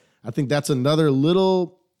 So I think that's another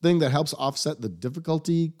little thing that helps offset the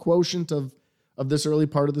difficulty quotient of this early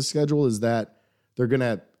part of the schedule is that they're going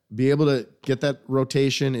to be able to get that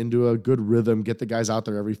rotation into a good rhythm, get the guys out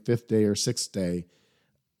there every 5th day or 6th day.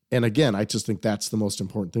 And again, I just think that's the most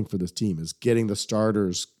important thing for this team is getting the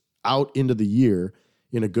starters out into the year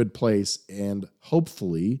in a good place. And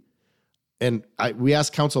hopefully, and we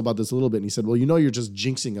asked Council about this a little bit, and he said, well, you're just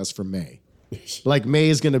jinxing us for May. Like May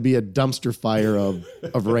is going to be a dumpster fire of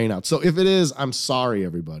rainout. So if it is, I'm sorry,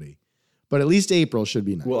 everybody. But at least April should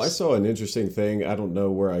be nice. Well, I saw an interesting thing. I don't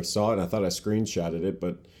know where I saw it, and I thought I screenshotted it,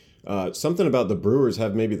 but something about the Brewers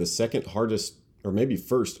have maybe the second hardest or maybe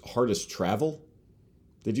first hardest travel.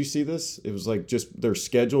 Did you see this? It was like just their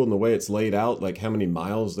schedule and the way it's laid out, like how many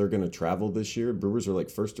miles they're going to travel this year. Brewers are like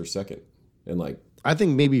first or second. And like I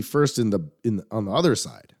think maybe first on the other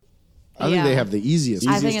side. I think they have the easiest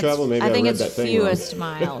travel. Maybe I think it's that thing fewest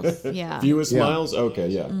miles. Yeah. Fewest miles? Okay,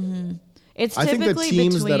 yeah. Mm-hmm. It's I think the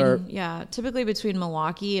teams typically between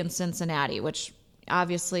Milwaukee and Cincinnati, which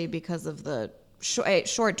obviously because of the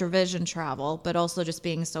short division travel, but also just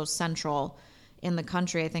being so central in the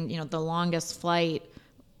country, I think, the longest flight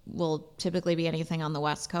will typically be anything on the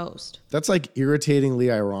West Coast. That's like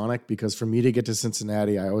irritatingly ironic because for me to get to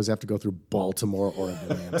Cincinnati, I always have to go through Baltimore or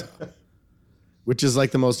Atlanta, which is like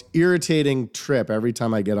the most irritating trip every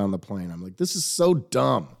time I get on the plane. I'm like, this is so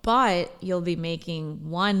dumb. But you'll be making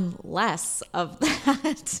one less of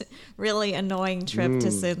that really annoying trip to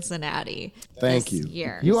Cincinnati Thank you.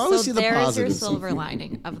 year. You always so see the there's positive. your silver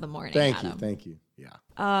lining of the morning, Thank Adam. you. Yeah.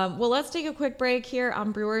 Well, let's take a quick break here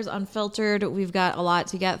on Brewers Unfiltered. We've got a lot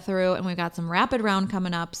to get through, and we've got some rapid round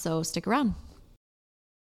coming up, so stick around.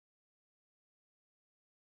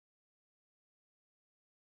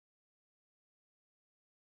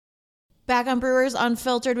 Back on Brewers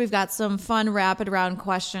Unfiltered, we've got some fun rapid round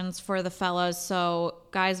questions for the fellas. So,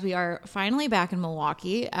 guys, we are finally back in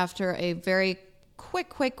Milwaukee after a very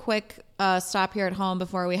quick stop here at home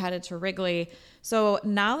before we headed to Wrigley. So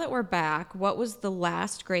now that we're back, what was the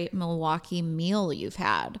last great Milwaukee meal you've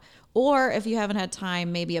had? Or if you haven't had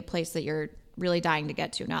time, maybe a place that you're really dying to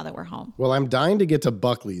get to now that we're home. Well, I'm dying to get to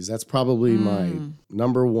Buckley's. That's probably my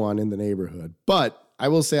number one in the neighborhood. But I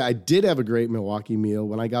will say I did have a great Milwaukee meal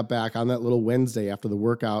when I got back on that little Wednesday after the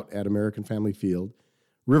workout at American Family Field.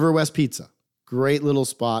 River West Pizza. Great little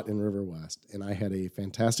spot in River West. And I had a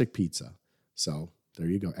fantastic pizza. So there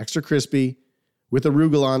you go. Extra crispy with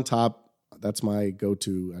arugula on top. That's my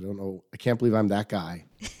go-to. I don't know. I can't believe I'm that guy.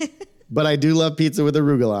 But I do love pizza with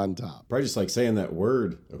arugula on top. Probably just like saying that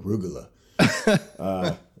word, arugula.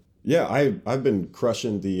 Yeah, I've been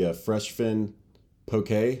crushing the Fresh Fin poke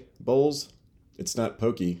bowls. It's not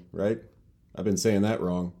pokey, right? I've been saying that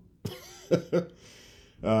wrong. I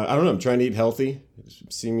don't know. I'm trying to eat healthy. It's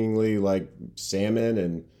seemingly like salmon,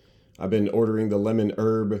 and I've been ordering the lemon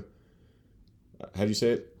herb. How do you say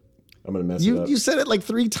it? I'm going to mess it up. You said it like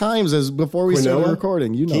 3 times as before we started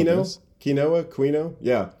recording. You know this. Quinoa?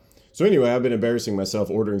 Yeah. So anyway, I've been embarrassing myself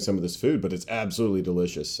ordering some of this food, but it's absolutely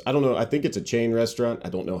delicious. I don't know. I think it's a chain restaurant. I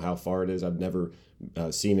don't know how far it is. I've never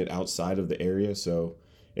seen it outside of the area. So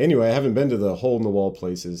anyway, I haven't been to the hole-in-the-wall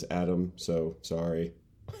places, Adam. So sorry.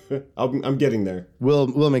 I'm getting there.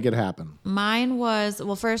 We'll make it happen. Mine was,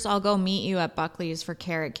 well, first I'll go meet you at Buckley's for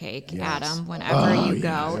carrot cake, Adam, whenever you go.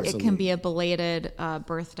 Absolutely. It can be a belated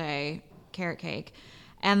birthday carrot cake.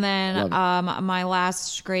 And then my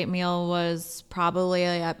last great meal was probably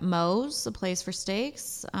at Moe's, a place for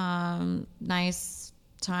steaks. Nice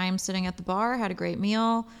time sitting at the bar, had a great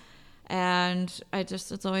meal. And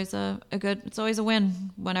it's always it's always a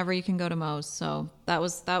win whenever you can go to Moe's. So that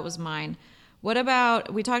was mine. What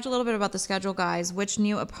about, we talked a little bit about the schedule, guys. Which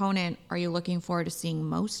new opponent are you looking forward to seeing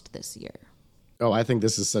most this year? Oh, I think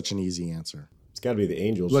this is such an easy answer. It's got to be the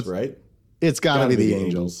Angels, right? It's got to be the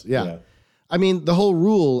Angels. Yeah. I mean, the whole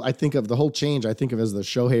rule, I think of the whole change, I think of as the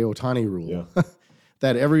Shohei Ohtani rule. Yeah.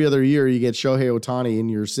 That every other year you get Shohei Ohtani in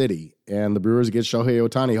your city, and the Brewers get Shohei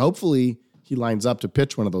Ohtani. Hopefully he lines up to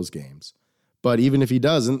pitch one of those games. But even if he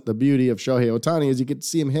doesn't, the beauty of Shohei Ohtani is you get to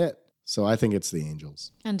see him hit. So I think it's the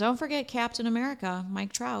Angels. And don't forget Captain America,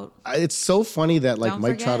 Mike Trout. It's so funny that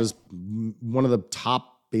Mike Trout is one of the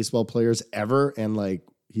top baseball players ever, and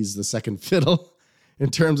he's the second fiddle in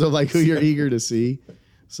terms of who you're eager to see.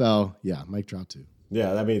 So yeah, Mike Trout too.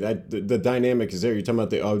 Yeah, I mean the dynamic is there. You're talking about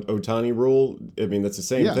the Ohtani rule. I mean that's the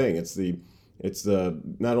same thing. It's the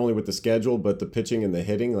not only with the schedule but the pitching and the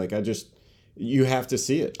hitting. You have to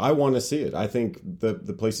see it. I want to see it. I think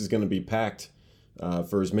the place is going to be packed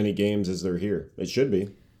for as many games as they're here. It should be.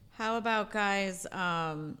 How about, guys,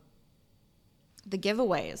 the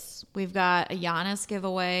giveaways? We've got a Giannis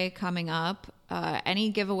giveaway coming up.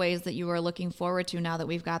 Any giveaways that you are looking forward to now that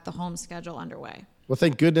we've got the home schedule underway? Well,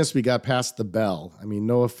 thank goodness we got past the bell. I mean,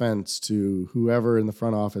 no offense to whoever in the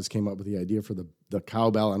front office came up with the idea for the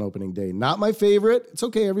cowbell on opening day. Not my favorite. It's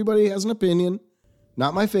okay. Everybody has an opinion.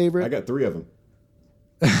 Not my favorite. I got 3 of them.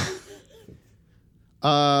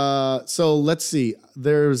 So let's see.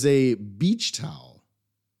 There's a beach towel,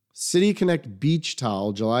 City Connect beach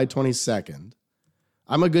towel, July 22nd.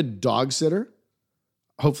 I'm a good dog sitter.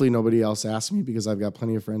 Hopefully nobody else asks me because I've got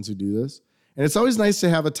plenty of friends who do this. And it's always nice to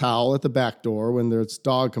have a towel at the back door when their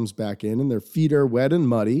dog comes back in and their feet are wet and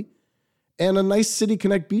muddy. And a nice City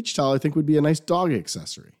Connect beach towel, I think, would be a nice dog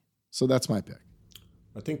accessory. So that's my pick.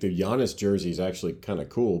 I think the Giannis jersey is actually kind of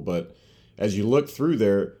cool, but as you look through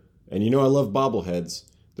there, and I love bobbleheads,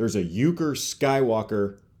 there's a Euchre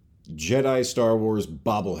Skywalker Jedi Star Wars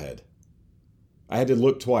bobblehead. I had to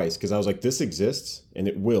look twice because I was like, this exists, and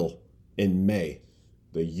it will in May.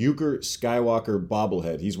 The Euchre Skywalker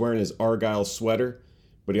bobblehead. He's wearing his Argyle sweater,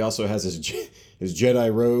 but he also has his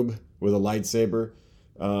Jedi robe with a lightsaber.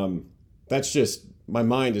 That's just, my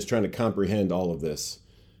mind is trying to comprehend all of this.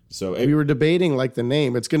 So we were debating the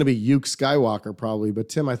name. It's going to be Yuke Skywalker probably, but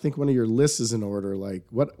Tim, I think one of your lists is in order.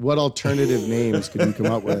 What alternative names could you come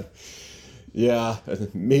up with? Yeah,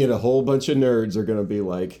 me and a whole bunch of nerds are going to be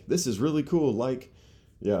like, this is really cool.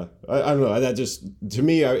 Yeah, I don't know. That just, to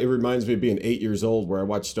me, it reminds me of being 8 years old where I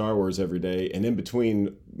watched Star Wars every day. And in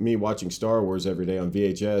between me watching Star Wars every day on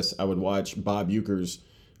VHS, I would watch Bob Uecker's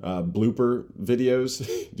blooper videos.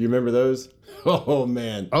 Do you remember those? Oh,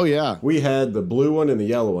 man. Oh, yeah. We had the blue one and the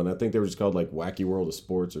yellow one. I think they were just called Wacky World of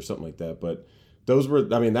Sports or something like that. But those were,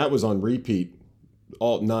 that was on repeat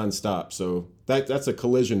all nonstop. So that's a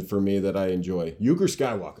collision for me that I enjoy. Euchre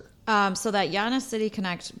Skywalker. So that Giannis City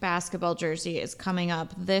Connect basketball jersey is coming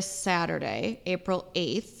up this Saturday, April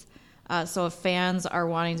 8th. So if fans are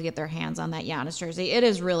wanting to get their hands on that Giannis jersey, it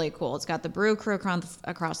is really cool. It's got the Brew Crew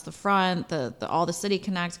across the front, all the City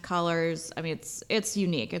Connect colors. I mean, it's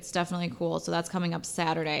unique. It's definitely cool. So that's coming up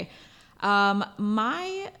Saturday.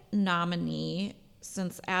 My nominee,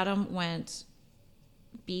 since Adam went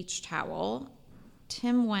beach towel,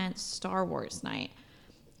 Tim went Star Wars night.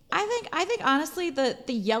 I think honestly the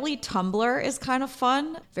Yelly tumbler is kind of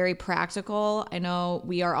fun, very practical. I know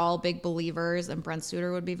we are all big believers, and Brent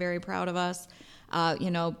Suter would be very proud of us.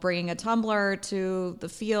 Bringing a tumbler to the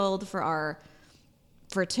field for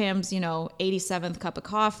Tim's 87th cup of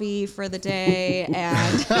coffee for the day, and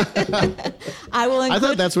I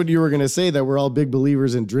thought that's what you were going to say, that we're all big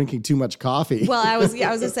believers in drinking too much coffee. Well, I was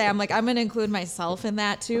going to say, I'm going to include myself in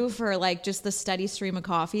that too, for just the steady stream of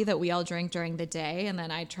coffee that we all drink during the day, and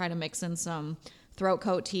then I try to mix in some throat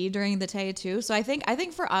coat tea during the day too. So I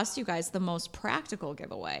think for us, you guys, the most practical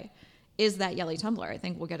giveaway is that Yelly tumbler. I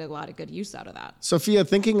think we'll get a lot of good use out of that. Sophia,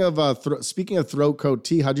 thinking of speaking of throat coat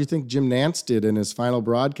tea, how do you think Jim Nantz did in his final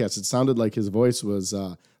broadcast? It sounded like his voice was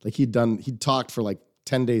like he'd talked for like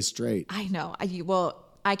 10 days straight. I know.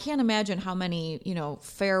 I can't imagine how many,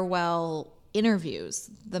 farewell interviews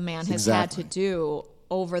the man has had to do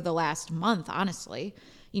over the last month, honestly,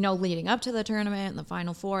 leading up to the tournament and the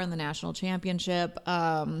Final Four and the national championship.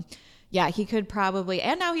 Yeah, he could probably,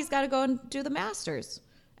 and now he's got to go and do the Masters.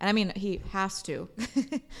 And I mean, he has to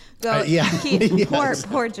go.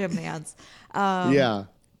 Poor Jim Nantz.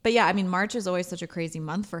 But yeah, I mean, March is always such a crazy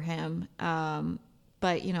month for him.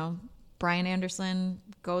 But Brian Anderson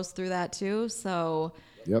goes through that too. So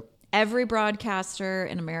every broadcaster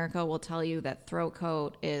in America will tell you that throat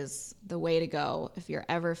coat is the way to go if you're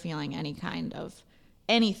ever feeling any kind of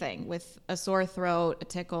anything with a sore throat, a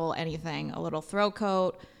tickle, anything. A little throat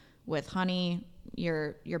coat with honey,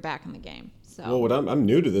 you're back in the game. So well, I'm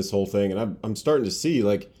new to this whole thing, and I'm starting to see,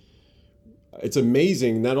 like, it's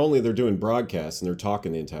amazing. Not only they're doing broadcasts and they're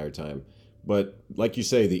talking the entire time, but like you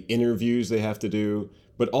say, the interviews they have to do,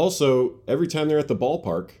 but also every time they're at the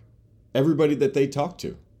ballpark, everybody that they talk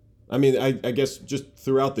to. I mean, I guess just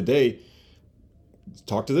throughout the day,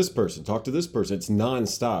 talk to this person, talk to this person. It's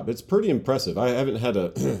nonstop. It's pretty impressive. I haven't had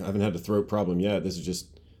a throat problem yet. This is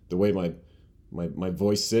just the way my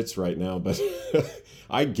voice sits right now, but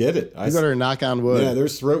I get it. You better knock on wood. Yeah,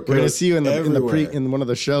 there's throat coats. We're gonna see you in one of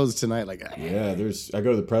the shows tonight. Like, yeah, I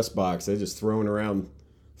go to the press box. They're just throwing around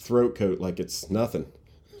throat coat like it's nothing.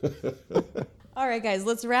 All right, guys,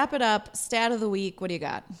 let's wrap it up. Stat of the week. What do you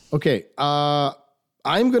got? Okay,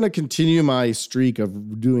 I'm gonna continue my streak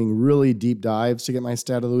of doing really deep dives to get my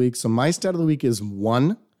stat of the week. So my stat of the week is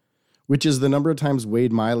 1, which is the number of times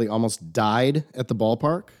Wade Miley almost died at the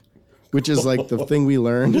ballpark. Which is like the thing we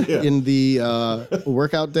learned in the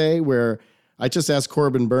workout day, where I just asked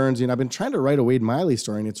Corbin Burns, I've been trying to write a Wade Miley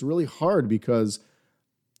story, and it's really hard because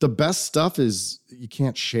the best stuff is you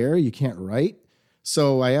can't share, you can't write.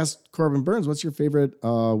 So I asked Corbin Burns, what's your favorite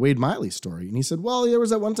Wade Miley story? And he said, well, there was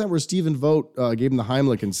that one time where Stephen Vogt gave him the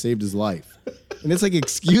Heimlich and saved his life. And it's like,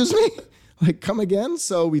 excuse me? Like, come again?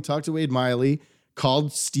 So we talked to Wade Miley,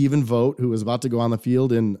 called Stephen Vogt, who was about to go on the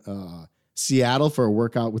field in Seattle for a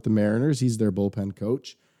workout with the Mariners. He's their bullpen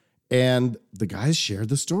coach. And the guys shared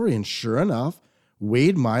the story. And sure enough,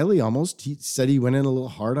 Wade Miley he said he went in a little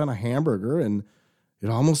hard on a hamburger and it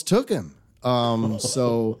almost took him.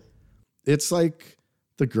 So it's like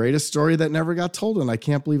the greatest story that never got told. And I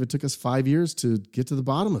can't believe it took us 5 years to get to the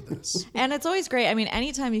bottom of this. And it's always great. I mean,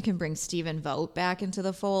 anytime you can bring Stephen Vogt back into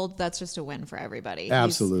the fold, that's just a win for everybody.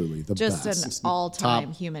 Absolutely. He's just an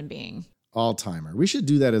all-time human being. All-timer. We should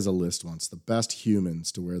do that as a list once. The best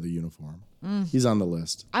humans to wear the uniform. He's on the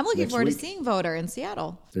list. I'm looking forward to seeing Voter in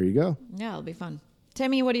Seattle. There you go. Yeah, it'll be fun.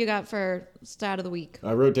 Timmy, what do you got for stat of the week?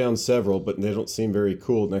 I wrote down several, but they don't seem very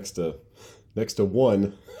cool next to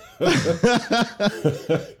one.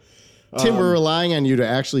 Tim, we're relying on you to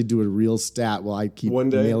actually do a real stat while I keep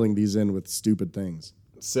nailing these in with stupid things.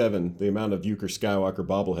 7, the amount of Euchre Skywalker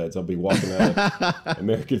bobbleheads I'll be walking out of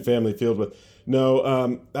American Family Field with.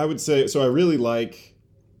 No, I would say, so I really like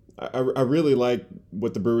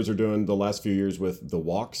what the Brewers are doing the last few years with the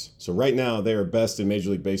walks. So right now they are best in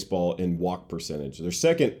Major League Baseball in walk percentage. They're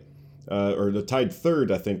second, or they're tied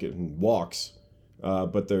third, I think, in walks,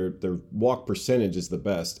 but their walk percentage is the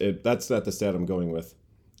best. That's not the stat I'm going with,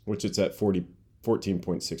 which it's at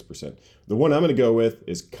 14.6%. The one I'm going to go with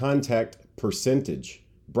is contact percentage.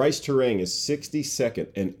 Bryce Terang is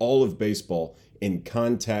 62nd in all of baseball in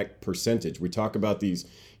contact percentage. We talk about these,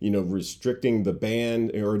 restricting the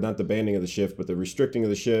band, or not the banding of the shift, but the restricting of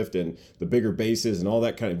the shift and the bigger bases and all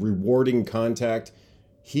that kind of rewarding contact.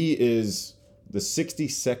 He is the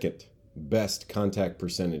 62nd best contact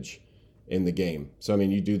percentage in the game. So, I mean,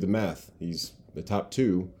 you do the math. He's the top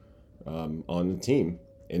 2 on the team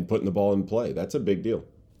in putting the ball in play. That's a big deal.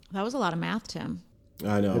 That was a lot of math, Tim.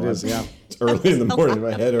 I know. It is, yeah. It's early in the morning.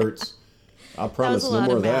 My head hurts. I promise no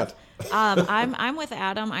more of that. I'm with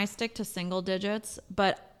Adam. I stick to single digits,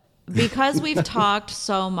 but because we've talked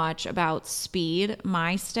so much about speed,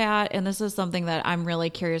 my stat, and this is something that I'm really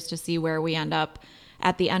curious to see where we end up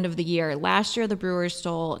at the end of the year. Last year, the Brewers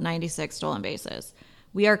stole 96 stolen bases.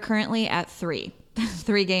 We are currently at 3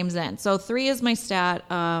 games in. So 3 is my stat.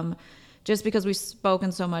 Just because we've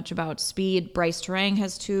spoken so much about speed. Bryce Terang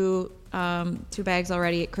has 2 bags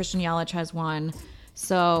already. Christian Yelich has 1.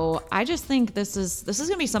 So I just think this is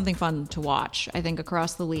going to be something fun to watch, I think,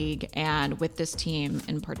 across the league and with this team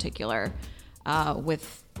in particular,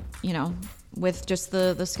 with just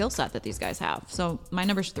the skill set that these guys have. So my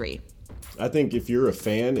number's 3. I think if you're a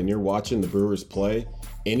fan and you're watching the Brewers play,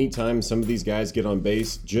 anytime some of these guys get on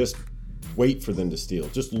base, just wait for them to steal.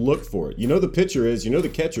 Just look for it. You know the pitcher is, you know the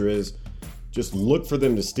catcher is. Just look for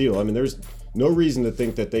them to steal. I mean, there's no reason to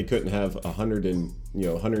think that they couldn't have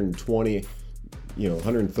 120,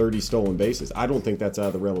 130 stolen bases. I don't think that's out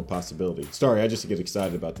of the realm of possibility. Sorry, I just get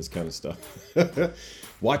excited about this kind of stuff.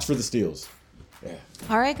 Watch for the steals. Yeah.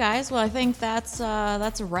 All right, guys. Well, I think that's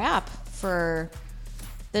a wrap for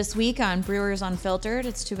this week on Brewers Unfiltered.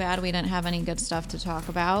 It's too bad we didn't have any good stuff to talk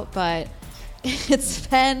about, but it's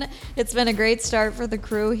been a great start for the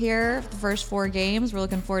crew here. The first 4 games. We're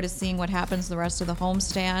looking forward to seeing what happens the rest of the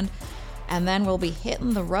homestand, and then we'll be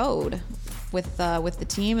hitting the road with the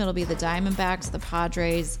team. It'll be the Diamondbacks, the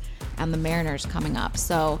Padres, and the Mariners coming up.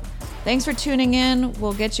 So thanks for tuning in.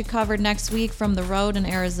 We'll get you covered next week from the road in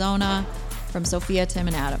Arizona. From Sophia, Tim,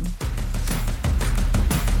 and Adam.